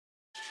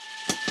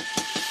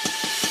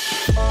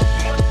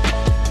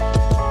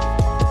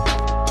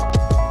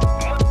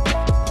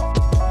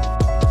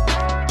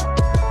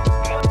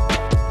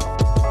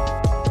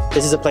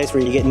This is a place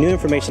where you get new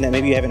information that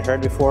maybe you haven't heard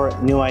before,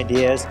 new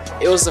ideas.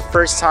 It was the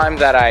first time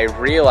that I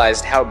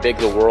realized how big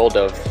the world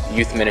of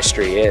youth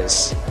ministry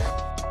is.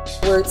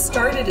 Where it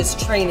started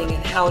as training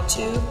and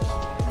how-to,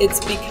 it's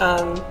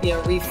become,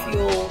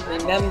 refuel,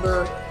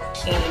 remember,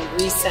 and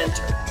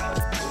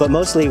recenter. But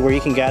mostly where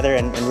you can gather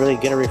and really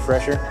get a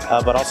refresher,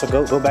 but also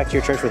go back to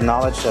your church with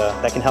knowledge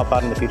that can help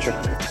out in the future.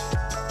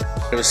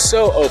 It was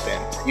so open.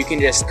 You can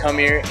just come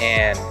here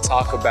and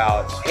talk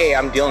about, hey,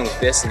 I'm dealing with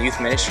this in youth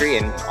ministry,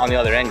 and on the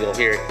other end you'll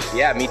hear,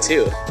 yeah, me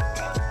too.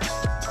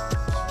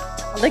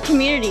 The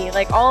community,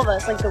 like all of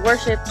us, like the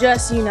worship,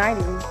 just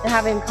uniting and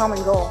having a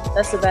common goal.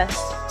 That's the best.